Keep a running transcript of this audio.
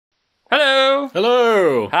Hello.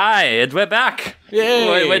 Hello. Hi, and we're back.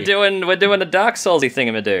 Yay. We're doing a Dark Soulsy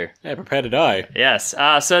thingamadoo. Yeah, prepare to die. Yes.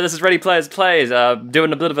 So this is Ready Players Plays.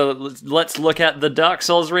 Doing a bit of a let's look at the Dark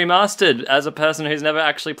Souls Remastered as a person who's never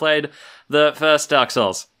actually played the first Dark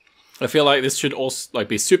Souls. I feel like this should also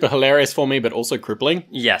be super hilarious for me, but also crippling.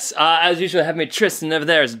 Yes. As usual, I have me Tristan over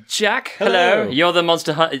there is Jack. Hello. You're the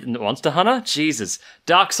Monster Hunter? Jesus.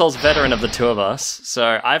 Dark Souls veteran of the two of us.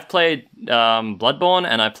 So I've played Bloodborne,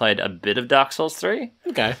 and I played a bit of Dark Souls 3.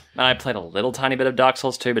 Okay. And I played a little tiny bit of Dark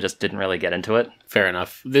Souls 2, but just didn't really get into it. Fair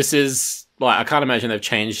enough. This is, I can't imagine they've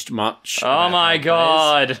changed much. Oh my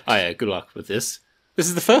god. Oh yeah, good luck with this. This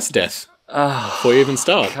is the first death. Before you even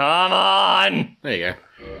start. Come on! There you go.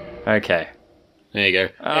 Okay. There you go.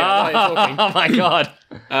 Yeah, oh my god.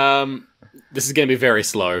 This is going to be very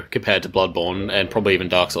slow compared to Bloodborne and probably even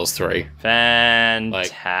Dark Souls 3.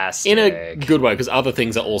 Fantastic. In a good way, because other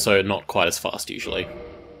things are also not quite as fast usually.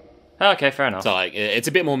 Okay, fair enough. So it's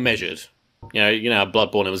a bit more measured. You know how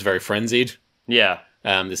Bloodborne, it was very frenzied. Yeah.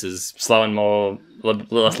 This is slow and more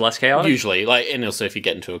less chaotic. Usually, and also if you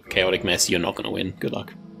get into a chaotic mess, you're not going to win. Good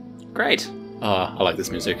luck. Great. I like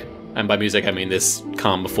this music. And by music, I mean this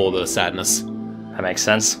calm before the sadness. That makes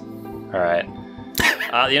sense. Alright.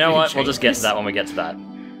 You know what? We'll just get to that when we get to that.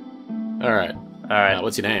 Alright. Alright.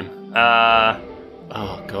 What's your name?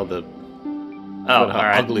 Oh, God, how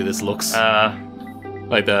ugly this looks.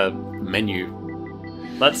 Like the menu.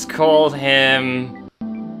 Let's call him...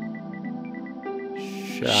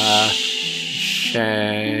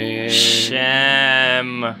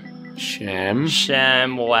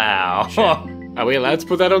 Sham. Wow. Are we allowed to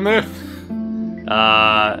put that on there?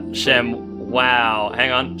 Shem. Wow.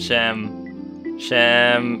 Hang on. Shem.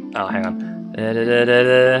 Oh, hang on.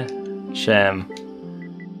 Shem.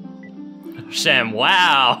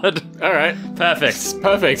 Wow. All right.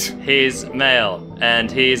 Perfect. He's male, and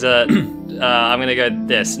he's I'm gonna go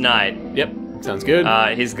this knight. Yep. Sounds good.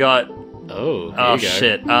 He's got. Oh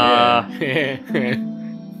shit. Yeah.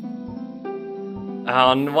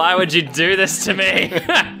 Oh, why would you do this to me?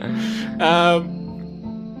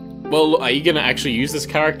 Well, are you gonna actually use this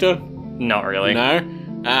character? Not really. No?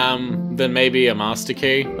 Then maybe a master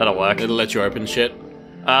key. That'll work. It'll let you open shit.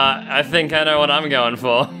 I think I know what I'm going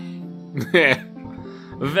for. Yeah.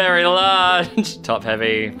 Very large. Top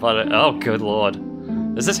heavy. Oh, good lord.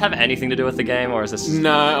 Does this have anything to do with the game, or is this...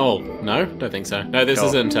 No, don't think so. No, this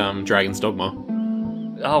isn't Dragon's Dogma.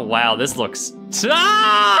 Oh, wow, this looks...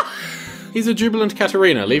 Ah! He's a jubilant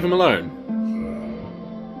Katarina, leave him alone.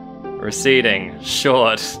 Receding,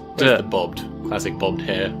 short. There's the bobbed, classic bobbed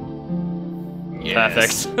hair.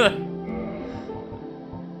 Yes. Perfect.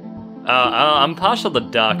 I'm partial to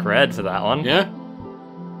dark red for that one. Yeah?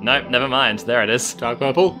 Nope, never mind. There it is. Dark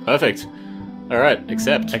purple? Perfect. Alright,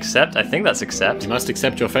 accept. Accept? I think that's accept. You must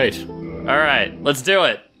accept your fate. Alright, let's do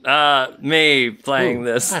it. Me playing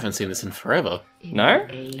this. I haven't seen this in forever. No?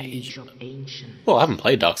 Well, I haven't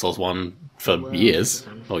played Dark Souls 1 for years.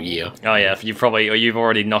 Or year. Oh yeah, you've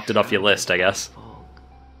already knocked it off your list, I guess.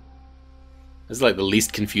 This is like the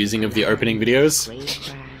least confusing of the opening videos.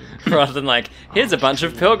 Rather than like, here's a bunch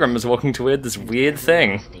of pilgrims walking toward this weird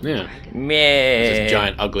thing. Yeah. Meh. Just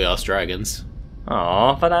giant ugly ass dragons.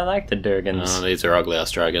 Aw, but I like the Durgans. Oh, these are ugly ass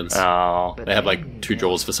dragons. Oh. They have like 2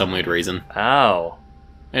 jaws for some weird reason. Oh.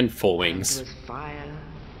 And 4 wings. With fire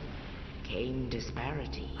came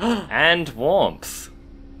disparity. And warmth.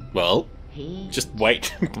 Well, just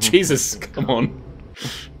wait. Jesus, come on.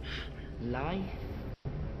 Life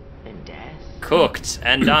and death. Cooked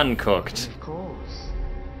and uncooked. Of course.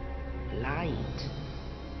 Light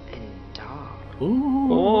and dark.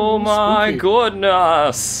 Ooh, Oh my spooky.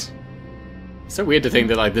 goodness. It's so weird to think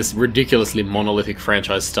that like this ridiculously monolithic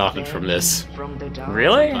franchise started from this. From the dark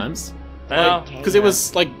Really? Sometimes. Well, Because it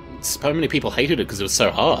was like, so many people hated it because it was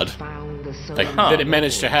so hard. found the soul. Like, that it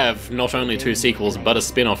managed to have not only 2 sequels, but a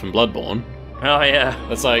spin-off in Bloodborne. oh yeah.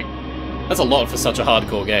 That's a lot for such a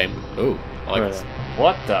hardcore game. Ooh, I like this.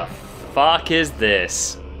 What the fuck is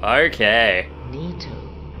this? Okay. Nito,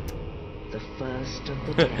 the first of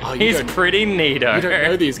the dead. Oh, He's pretty neato. You don't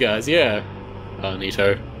know these guys, yeah. Oh,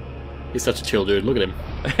 Nito. He's such a chill dude, look at him.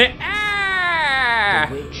 Ah!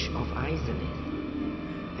 The witch of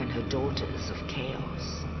Izalith and her daughters of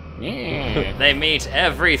chaos. Yeah. They meet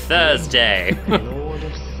every Thursday. Lord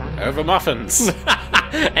of Sun. Over muffins.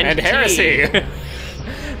 and heresy. tea.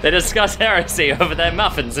 They discuss heresy over their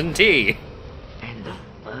muffins and tea. And the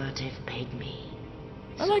furtive pygmy.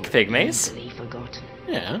 I like pygmies. Easily forgotten.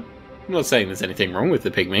 Yeah. I'm not saying there's anything wrong with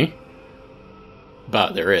the pygmy.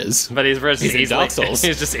 But there is. But he's in easily, Dark Souls.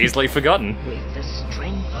 He's just easily forgotten. With the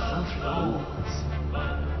strength of lords,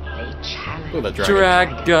 they challenge Look at that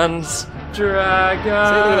dragon. Dragons. Dragons.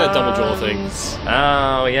 See, look at that double jaw thing.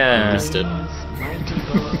 Oh, yeah. Missed it.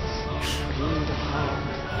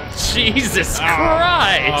 Jesus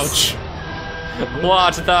Christ! Ouch.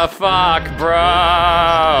 What the fuck,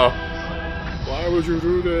 bro? Why would you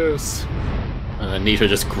do this? Nita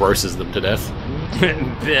just grosses them to death.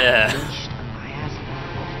 Yeah.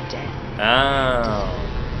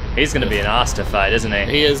 Oh. He's gonna be an ass to fight, isn't he?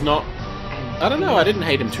 He is not... I don't know, I didn't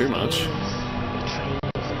hate him too much.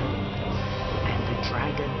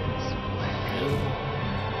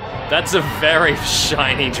 That's a very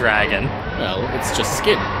shiny dragon. Well, it's just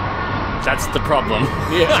skin. That's the problem.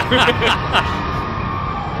 Yeah.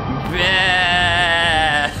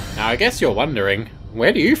 Bleh. Now, I guess you're wondering,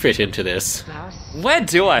 where do you fit into this? Where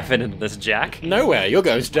do I fit into this, Jack? Nowhere. You're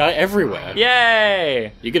going to die everywhere.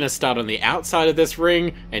 Yay! You're going to start on the outside of this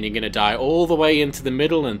ring, and you're going to die all the way into the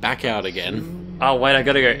middle and back out again. Oh, wait, I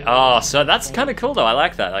gotta go. Oh, so that's kind of cool, though. I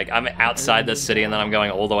like that. Like, I'm outside this city, and then I'm going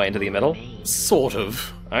all the way into the middle? Sort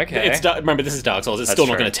of. Okay. Remember, this is Dark Souls. It's That's still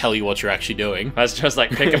not true. going to tell you what you're actually doing. That's just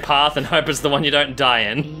like, pick a path and hope it's the one you don't die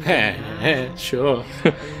in. Sure.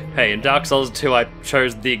 Hey, in Dark Souls 2, I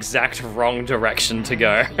chose the exact wrong direction to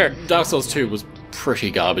go. Dark Souls 2 was pretty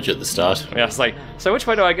garbage at the start. I was like, so which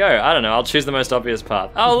way do I go? I don't know, I'll choose the most obvious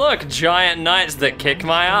path. Oh look, giant knights that kick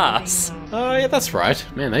my ass. Oh, yeah, that's right.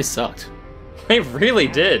 Man, they sucked. They really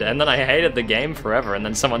did, and then I hated the game forever, and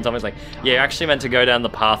then someone told me, like, yeah, you're actually meant to go down the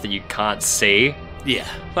path that you can't see. Yeah.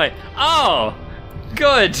 Like, oh,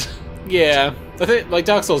 good. Yeah. I think, like,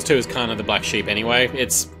 Dark Souls 2 is kind of the black sheep anyway.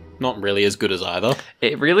 It's not really as good as either.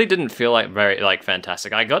 It really didn't feel like very, like,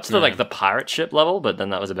 fantastic. I got to the, like, the pirate ship level, but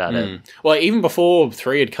then that was about it. Well, even before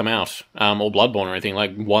 3 had come out, or Bloodborne or anything,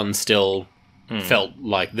 like, 1 still felt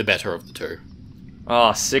like the better of the two.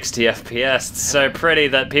 Oh, 60 FPS. It's so pretty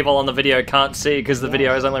that people on the video can't see because the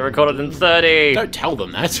video is only recorded in 30. Don't tell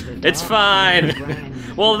them that. It's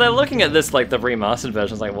fine. Well, they're looking at this like the remastered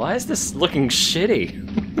version. It's like, why is this looking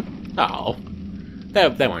shitty? Oh.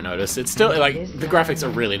 They won't notice. It's still, like, the graphics are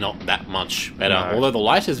really not that much better. No. Although the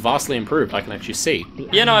light is vastly improved, I can actually see.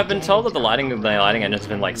 Yeah, no, I've been told that the lighting engine has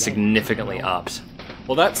been like significantly upped.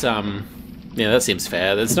 Well, that's, yeah, that seems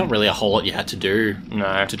fair. There's not really a whole lot you had to do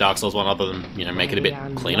No. to Dark Souls 1 other than, you know, make it a bit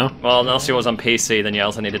cleaner. Well, unless it was on PC, then you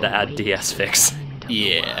also needed to add DS fix.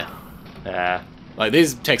 Yeah. Yeah. Like,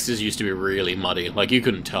 these textures used to be really muddy. Like, you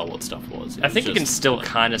couldn't tell what stuff was. I think you can still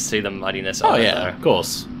kind of see the muddiness of Oh, it, yeah, though. of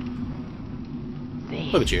course.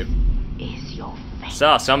 Look at you. Is your fate.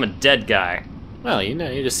 So I'm a dead guy. Well, you know,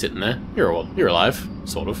 you're just sitting there. You're alive,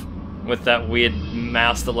 sort of. With that weird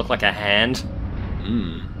mouse that looked like a hand.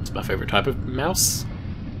 It's my favorite type of mouse.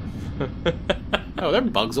 Oh, there are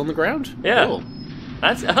bugs on the ground? Yeah. Cool.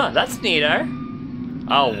 That's neato.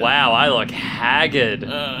 Oh, wow, I look haggard.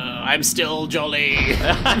 I'm still jolly.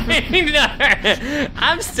 No,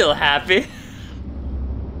 I'm still happy.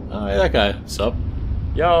 Oh, yeah, that guy. Sup?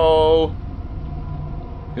 Yo.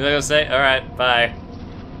 You know what I'm gonna say? Alright, bye.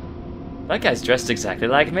 That guy's dressed exactly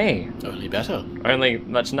like me. Only better. Only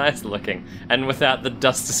much nicer looking. And without the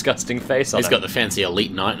dust disgusting face on He's him. got the fancy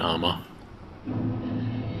elite knight armor.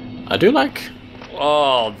 I do like...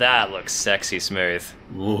 Oh, that looks sexy smooth.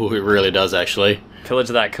 Ooh, it really does, actually. Pillage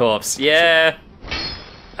of that corpse. Yeah.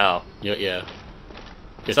 Oh. Yeah.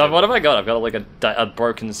 So what have I got? I've got like a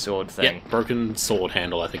broken sword thing. Yeah, broken sword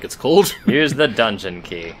handle, I think it's called. Use the dungeon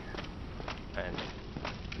key. And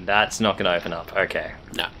that's not going to open up. Okay.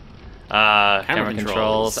 No. Camera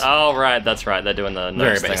controls. Oh, right, that's right. They're doing the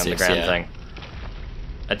Very nose thing on the basics, ground yeah. thing.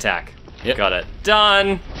 Attack. Yep. Got it.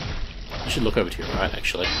 Done! You should look over to your right,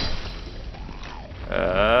 actually.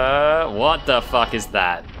 What the fuck is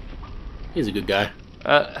that? He's a good guy.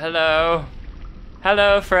 Hello?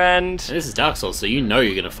 Hello, friend. This is Dark Souls, so you know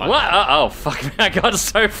you're gonna fight. What? Oh, fuck me. I got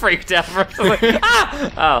so freaked out for a second.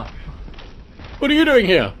 Ah! Oh. What are you doing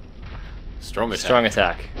here? Strong attack. Strong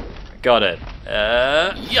attack. Got it.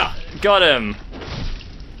 Yeah. Got him.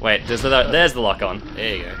 Wait, there's the lock on.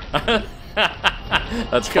 There you go.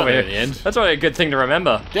 That's Got probably it in the end. That's probably a good thing to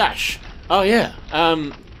remember. Dash. Oh yeah.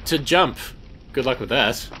 To jump. Good luck with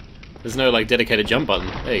that. There's no like dedicated jump button.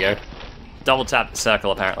 There you go. Double tap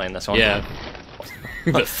circle apparently in this one. Yeah.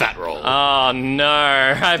 The fat roll. Oh no,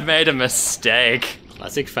 I've made a mistake.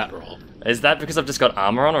 Classic fat roll. Is that because I've just got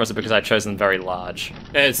armor on, or is it because I chose them very large?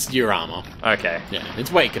 It's your armor. Okay. Yeah,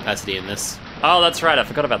 it's weight capacity in this. Oh, that's right. I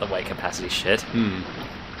forgot about the weight capacity shit.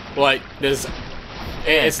 Like, it's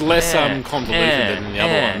less convoluted than the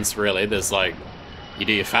other ones, really. There's like, you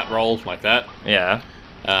do your fat roll like that. Yeah.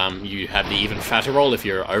 You have the even fatter roll if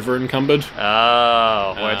you're over encumbered.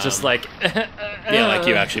 Oh, where it's just like. Yeah, like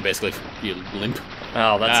you actually basically you limp.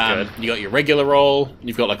 Oh, that's good. You got your regular roll,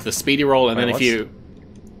 you've got like the speedy roll, and then if you...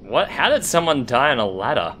 What? How did someone die on a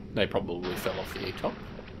ladder? They probably fell off the top.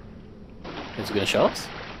 Is it going to show us?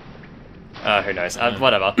 Who knows?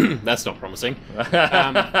 Whatever. That's not promising.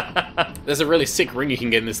 There's a really sick ring you can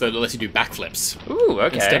get in this that lets you do backflips. Ooh,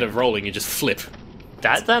 okay. Instead of rolling, you just flip.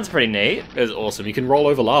 That sounds pretty neat. It's awesome. You can roll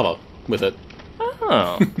over lava with it.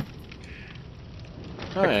 Oh.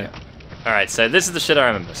 Oh, yeah. Alright, so this is the shit I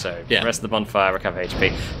remember, so Yeah. rest of the bonfire, recover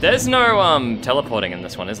HP. There's no teleporting in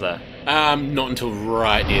this one, is there? Not until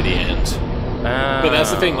right near the end. But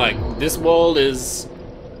that's the thing, like, this world is...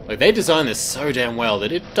 Like, they designed this so damn well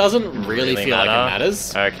that it doesn't really feel like it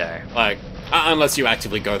matters. Okay. Like, unless you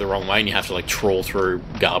actively go the wrong way and you have to, like, trawl through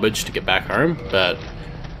garbage to get back home. But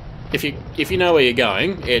if you know where you're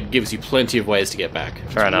going, it gives you plenty of ways to get back.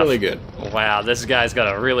 Fair enough. Really good. Wow, this guy's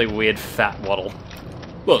got a really weird fat waddle.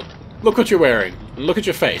 Look what you're wearing. And look at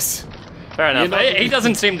your face. Fair enough. He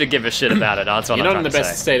doesn't seem to give a shit about it. That's what You're I'm not in the trying to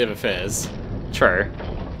best say. state of affairs. True.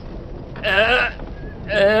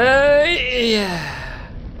 Yeah.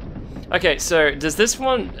 Okay, so does this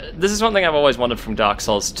one... This is one thing I've always wanted from Dark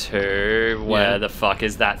Souls 2. Where the fuck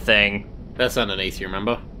is that thing? That's underneath you,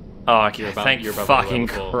 remember? Oh, okay. Thank fucking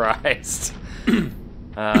Christ.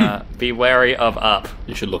 Be wary of up.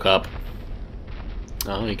 You should look up.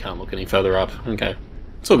 Oh, you can't look any further up. Okay.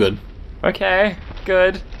 It's all good. Okay,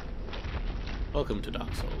 good. Welcome to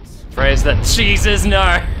Dark Souls. Phrase that... Jesus,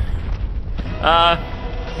 no!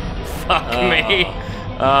 Fuck me.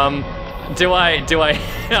 Do I...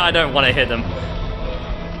 I don't want to hit them.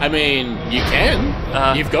 I mean, you can.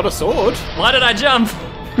 You've got a sword. Why did I jump?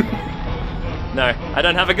 No, I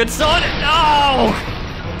don't have a good sword. No!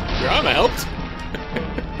 Your armor helped.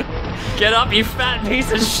 Get up, you fat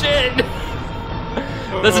piece of shit!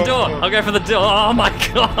 There's a door. I'll go for the door. Oh my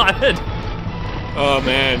god! Oh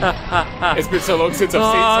man, it's been so long since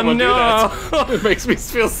I've seen someone do that. It makes me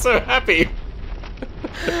feel so happy.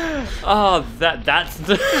 Oh, that's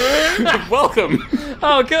the... Welcome.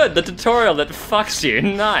 Oh, good. The tutorial that fucks you.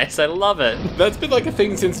 Nice. I love it. That's been like a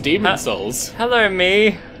thing since Demon Souls. Hello,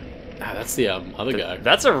 me. That's the other guy.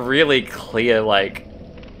 That's a really clear, like...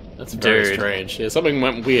 That's very strange. Yeah, something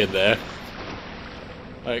went weird there.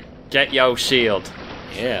 Like, get your shield.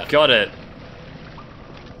 Yeah. Got it.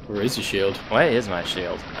 Where is your shield? Where is my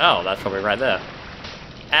shield? Oh, that's probably right there.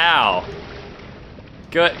 Ow.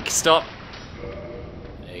 Good. Stop.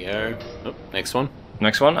 There you go. Oh, next one.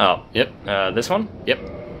 Next one? Oh. Yep. This one? Yep.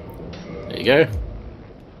 There you go.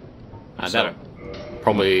 That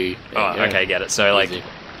probably... okay, get it. So, like... Easy.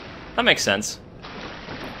 That makes sense.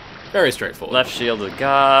 Very straightforward. Left shield to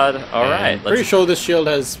guard. Alright. Pretty sure this shield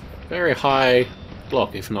has very high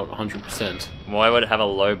block, if not 100%. Why would it have a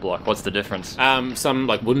low block? What's the difference? Some,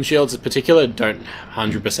 like, wooden shields in particular don't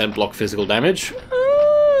 100% block physical damage.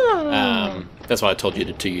 That's why I told you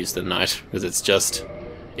to use the knight, because it's just...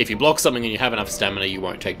 If you block something and you have enough stamina, you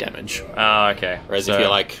won't take damage. Oh, okay. Whereas if you're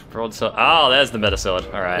like... Broadsword. Oh, there's the better sword.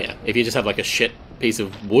 Alright. Yeah, if you just have like a shit piece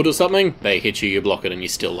of wood or something, they hit you, you block it, and you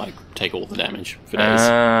still like take all the damage for days.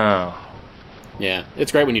 Oh. Yeah,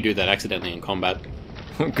 it's great when you do that accidentally in combat.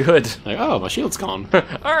 Good. Like, oh, my shield's gone.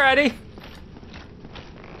 Alrighty.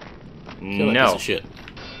 Kill that piece of shit.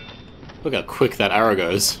 Look how quick that arrow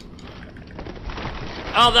goes.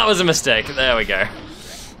 Oh, that was a mistake. There we go.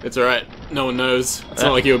 It's alright. No one knows. It's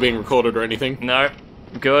not like you were being recorded or anything. No.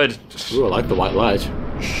 Good. Ooh, I like the white light.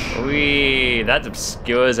 Wee, that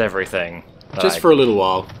obscures everything. Just for a little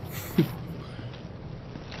while.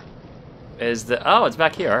 Is the... Oh, it's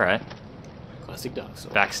back here, alright. Classic Dark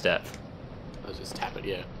Souls. Back step. I'll just tap it,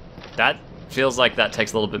 yeah. That feels like that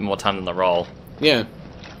takes a little bit more time than the roll. Yeah.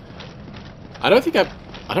 I don't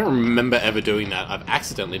remember ever doing that. I've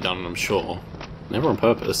accidentally done it, I'm sure. Never on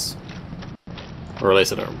purpose. Or at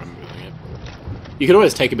least I don't remember doing it. You could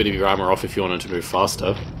always take a bit of your armor off if you wanted to move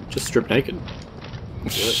faster. Just strip naked.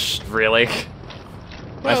 Really?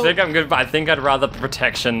 Well, I think I'm good, but I think I'd rather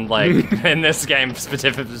protection, like, in this game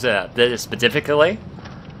specifically.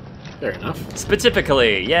 Fair enough.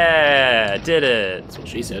 Specifically, yeah, did it. That's what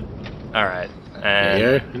she said. Alright. There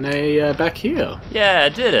you go. And they back here. Yeah, I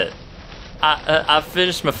did it. I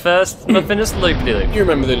finished my finished loop-de-loop. You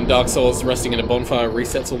remember that in Dark Souls, resting in a bonfire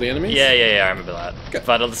resets all the enemies? Yeah, I remember that. Good.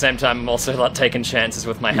 But at the same time, I'm also like taking chances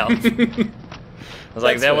with my health. I was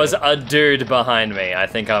like, there was a dude behind me. I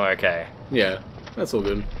think I'm okay. Yeah, that's all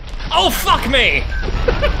good. Oh, fuck me!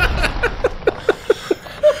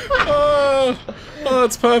 Oh,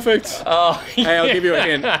 that's perfect. Oh, yeah. Hey, I'll give you a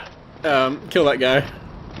hint. Kill that guy.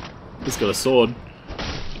 He's got a sword.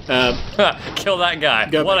 Kill that guy.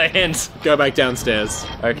 What a hint. Go back downstairs.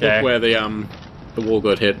 Okay. Look where the wall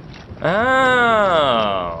got hit.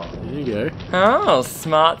 Oh. There you go. Oh,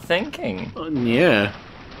 smart thinking. Yeah.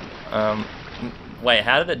 Wait,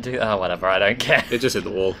 how did it do? Oh, whatever. I don't care. It just hit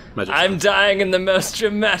the wall. Magic I'm stones. dying in the most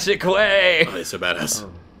dramatic way. Oh, they're so badass.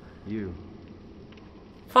 Oh, you.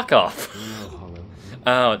 Fuck off. No, Hollow.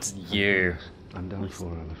 Oh, it's you. I'm done for,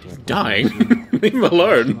 I'm afraid. Dying? Leave him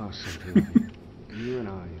alone. Last something. You and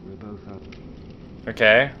I, we're both up.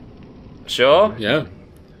 Okay. Sure? Yeah.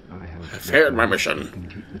 I have Failed my mission. can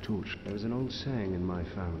keep the torch. There's an old saying in my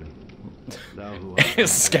family. Thou who art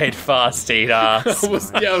Skate fast, eat ass. I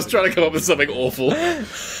was trying to come up with something awful.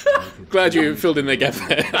 Glad you filled in the gap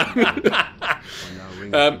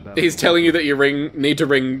there. He's telling you that you need to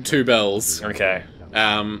ring 2 bells. Okay.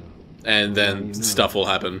 And then stuff will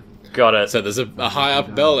happen. Got it. So there's a high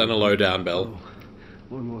up bell and a low down bell.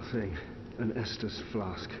 one more thing. An Estus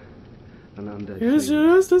flask. An undead It's thing.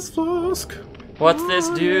 just this flask. What's this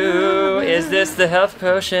do? Is this the health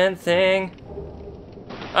potion thing?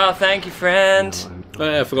 Oh, thank you, friend. Oh,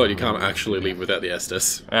 yeah, I forgot you can't actually leave without the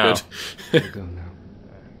Estus. Oh. Good. Go now.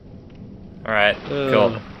 Alright,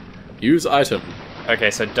 cool. Use item. Okay,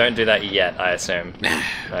 so don't do that yet, I assume.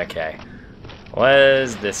 Okay.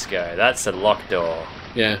 Where's this go? That's a locked door.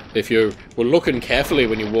 Yeah, if you were looking carefully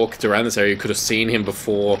when you walked around this area, you could have seen him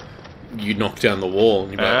before you knocked down the wall.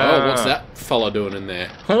 And you'd be like, oh, what's that fella doing in there?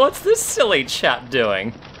 What's this silly chap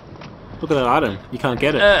doing? Look at that item. You can't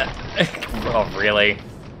get it. Oh, really?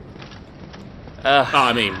 Oh,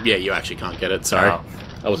 I mean, yeah, you actually can't get it. Sorry. Oh.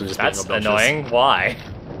 I wasn't just That's being obnoxious. annoying. Why?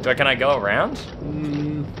 Can I go around?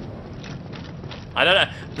 I don't know.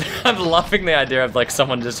 I'm loving the idea of like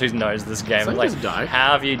someone just who knows this game. Someone Like, just died.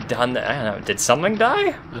 how have you done that? I don't know. Did something die?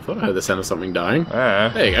 I thought I heard the sound of something dying. Uh,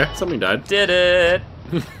 There you go. Something died. did it.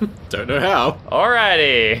 Don't know how.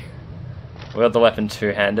 Alrighty. Wield the weapon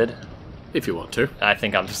two-handed. If you want to. I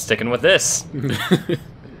think I'm sticking with this.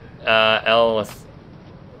 L with...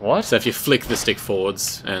 What? So if you flick the stick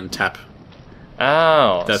forwards and tap,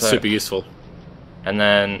 Oh. that's so- super useful. And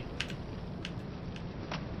then...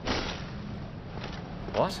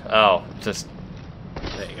 What? Oh, just...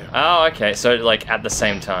 There you go. Oh, okay. So, like, at the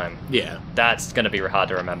same time. Yeah. That's gonna be hard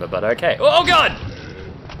to remember, but okay. Oh, God!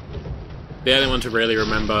 The only one to really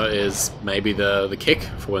remember is maybe the kick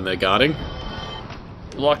for when they're guarding.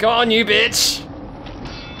 Lock on, you bitch!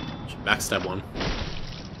 Backstab one.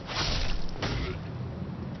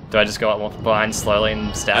 Do I just go up behind slowly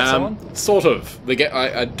and stab someone? Sort of. They get.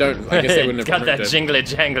 I don't. I guess they wouldn't have Got that proved it. jingly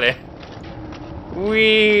jangly.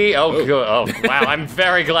 Wee! Oh, Oh. good. Oh, wow. I'm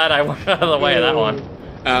very glad I went out of the way of that one.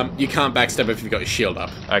 You can't backstab if you've got your shield up.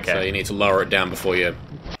 Okay. So you need to lower it down before you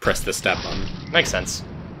press the stab button. Makes sense.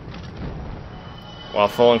 While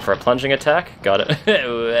falling for a plunging attack. Got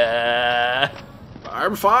it.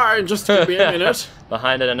 I'm fine. Just give me a minute.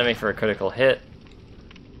 Behind an enemy for a critical hit.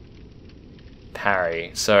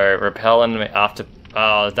 Parry. So repel enemy after.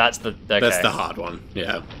 Oh, that's the. Okay. That's the hard one.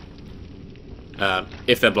 Yeah.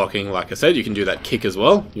 If they're blocking, like I said, you can do that kick as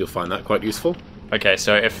well. You'll find that quite useful Okay,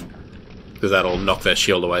 so if. because that'll knock their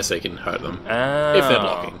shield away, so you can hurt them. Oh. If they're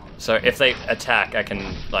blocking. So if they attack, I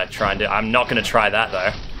can like try and do. I'm not going to try that though.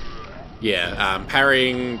 Yeah.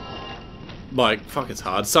 Parrying. Like, fuck, it's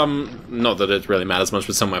hard. Some, not that it really matters much,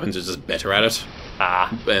 but some weapons are just better at it.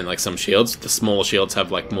 Ah. And, like, some shields. The small shields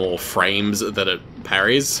have, like, more frames that it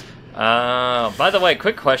parries. By the way,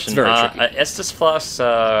 quick question. It's very tricky. Estus flasks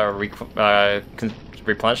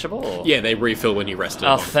replenishable? Or? Yeah, they refill when you rest it.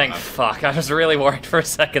 Oh, thank fuck. I was really worried for a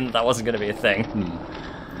second that wasn't going to be a thing.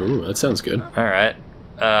 Ooh, that sounds good. Alright.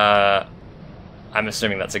 I'm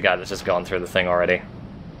assuming that's a guy that's just gone through the thing already.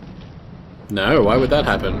 No, why would that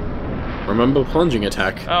happen? Remember plunging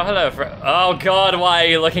attack. Oh, hello, oh god, why are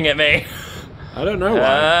you looking at me? I don't know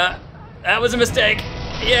why. That was a mistake.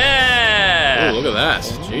 Yeah! Oh, look at that.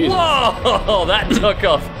 Jesus. Whoa! That took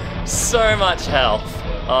off so much health.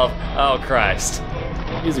 Oh Christ.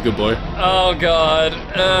 He's a good boy. Oh god.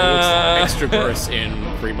 Looks extra gross in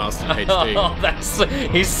remastered HD. Oh,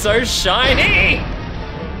 he's so shiny!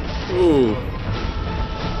 Ooh.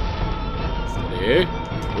 Steady.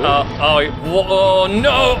 Oh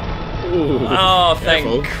no! Ooh. Oh, thank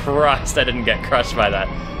Careful. Christ I didn't get crushed by that.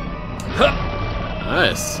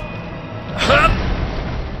 Nice.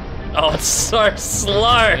 Oh, it's so slow!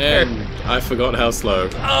 And I forgot how slow.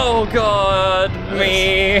 Oh god,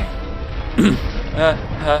 me!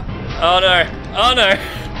 Oh no! Oh no!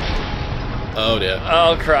 Oh dear.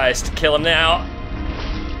 Oh Christ, kill him now!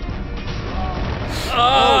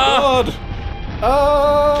 Oh god!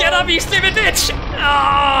 Oh! Get up, you stupid bitch!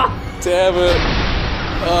 Oh, Damn it!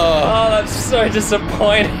 Oh, that's so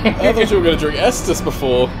disappointing. I thought you were going to drink Estus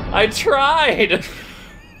before. I tried!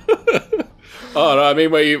 Oh no, I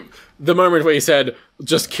mean where you The moment where you said,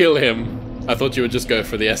 just kill him, I thought you would just go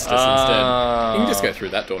for the Estus instead. You can just go through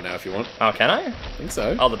that door now if you want. Oh, can I? I think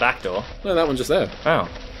so. Oh, the back door. No, that one's just there. Oh,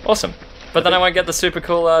 awesome. But then I won't get the super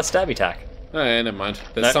cool stabby tack. Oh, yeah, never mind.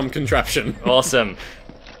 There's some contraption. Awesome.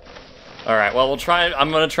 Alright, well,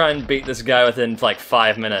 I'm gonna try and beat this guy within, like,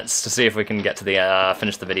 5 minutes to see if we can get to the,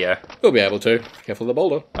 finish the video. We'll be able to. Careful of the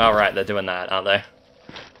boulder. Alright, they're doing that, aren't they?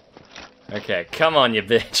 Okay, come on, you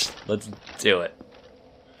bitch. Let's do it.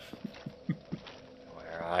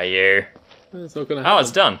 Where are you? It's not gonna happen. Oh,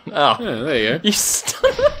 it's done. Oh. Yeah, there you go.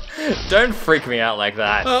 You don't freak me out like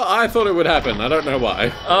that. I thought it would happen. I don't know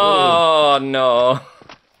why. Oh, no.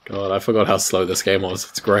 God, I forgot how slow this game was.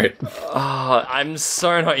 It's great. Oh, I'm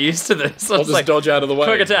so not used to this. I'll just dodge out of the way.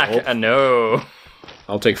 Quick attack. Oh. No.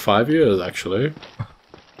 I'll take 5 years, actually.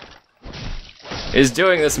 Is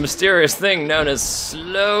doing this mysterious thing known as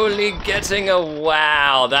slowly getting a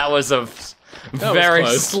wow. That was a very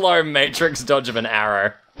slow Matrix dodge of an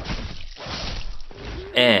arrow.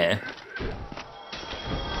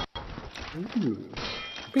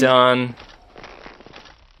 Done.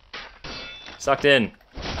 Sucked in.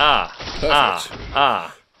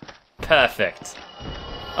 Perfect.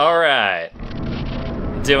 Alright.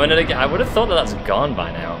 Doing it again. I would have thought that that's gone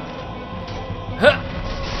by now. Huh.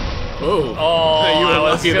 Oh, Oh, you were I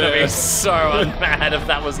was lucky gonna there. be so mad if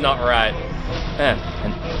that was not right.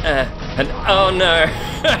 And oh no.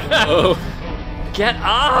 Oh. Get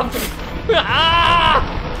up! Ah!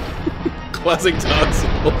 Classic Dark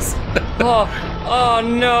Souls. Oh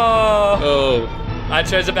no! Oh. I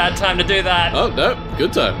chose a bad time to do that. Oh, no.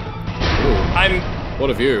 Good time. Ooh. What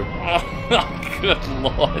a view. Oh, good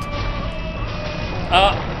lord.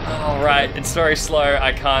 Oh, right. It's very slow.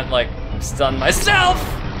 I can't, like, stun myself!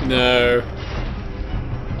 No.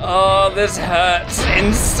 Oh, this hurts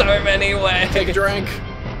in so many ways. Take a drink.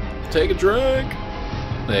 Take a drink.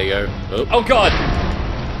 There you go. Oh god!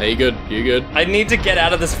 There you good. You good. I need to get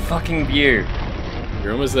out of this fucking view.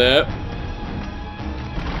 You're almost there.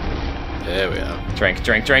 There we are. Drink,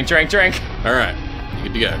 drink, drink, drink, drink. Alright. You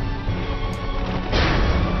good to go.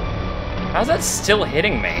 How's that still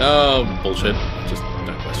hitting me? Oh, bullshit. Just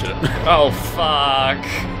don't question it. Oh, fuck.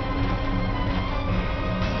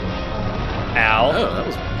 Ow. Oh, that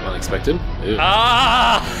was unexpected. Ew.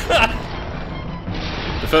 Ah!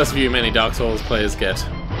 The first view many Dark Souls players get.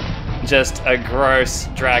 Just a gross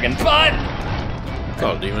dragon butt! It's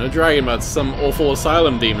not a demon, a dragon, but some awful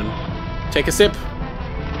asylum demon. Take a sip.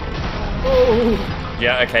 Oh!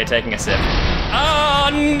 Yeah, okay, taking a sip. Oh,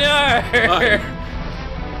 no! Oh.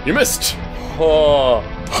 You missed! Oh.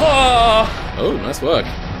 Oh. Oh, nice work.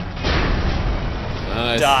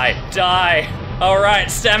 Nice. Die, die! Alright,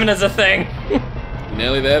 stamina's a thing!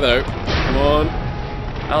 Nearly there, though. Come on.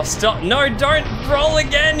 I'll stop. No, don't roll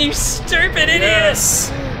again, you stupid idiot!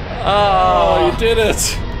 Yes! Oh, Oh, you did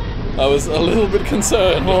it! I was a little bit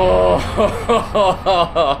concerned. Oh.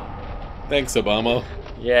 Thanks, Obama.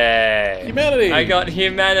 Yay. Humanity! I got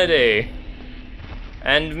humanity.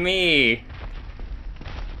 And me.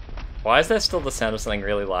 Why is there still the sound of something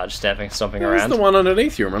really large stomping That around? was the one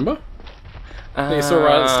underneath you, remember? That you saw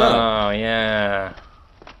right at the start. Oh, yeah.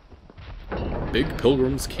 Big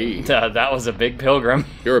Pilgrim's Key. That was a big pilgrim.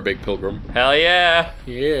 You're a big pilgrim. Hell yeah.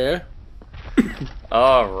 Yeah.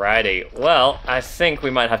 Alrighty. Well, I think we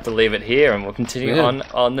might have to leave it here and we'll continue Yeah.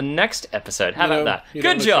 on the next episode. How about that? You Good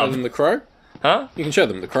don't wanna job. Show them the crow? Huh? You can show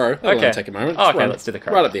them the crow. That'll Okay. only take a moment. Oh, Just okay, right- let's do the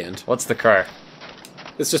crow. Right at the end. What's the crow?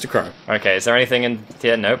 It's just a crow. Okay, is there anything in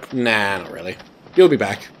here? Nope. Nah, not really. You'll be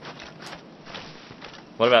back.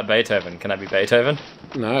 What about Beethoven? Can I be Beethoven?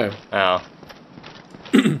 No. Oh.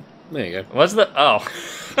 There you go. What's the... Oh.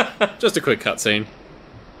 Just a quick cutscene.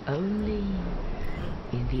 Only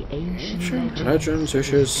in the ancient legend Legends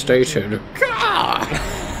issues stated.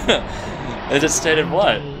 Is it stated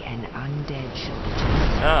what? an undead shall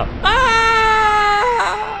return. Oh.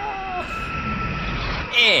 Ah!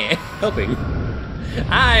 Eh. Helping.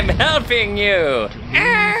 I'm helping you!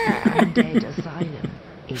 Undead asylum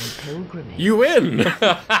in pilgrimage You win!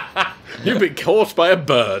 You've been caught by a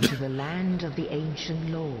bird. to the land of the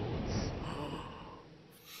ancient lords.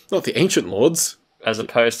 Not the ancient lords. As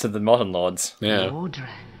opposed to the modern lords. Yeah. Mordran.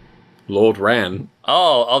 Lord Ran.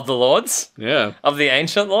 Oh, of the lords? Yeah. Of the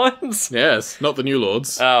ancient lords? Yes. Not the new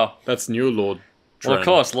lords. Oh. That's new Lord. Well, of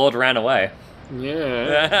course, Lord ran away.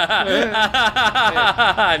 Yeah.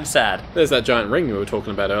 I'm sad. There's that giant ring you were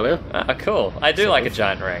talking about earlier. Ah, cool. I do like a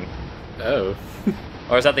giant ring. Oh.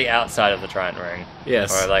 Or is that the outside of the giant ring?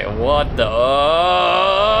 Yes. Or like, what the...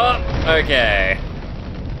 Oh! Okay.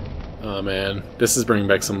 Oh man, this is bringing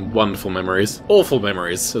back some wonderful memories. Awful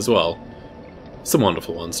memories as well. Some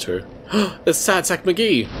wonderful ones too. There's Sad Sack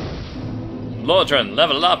McGee! Lordran,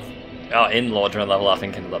 level up. Oh, in Lordran, level up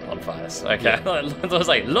and kindle up bonfires. Okay. I was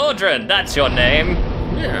like, Lordran, that's your name.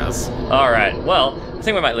 Yes. Alright, well, I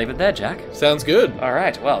think we might leave it there, Jack. Sounds good.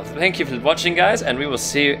 Alright, well, thank you for watching, guys, and we will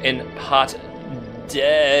see you in part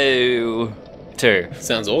 2.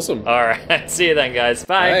 Sounds awesome. Alright, see you then, guys.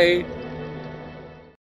 Bye. Bye.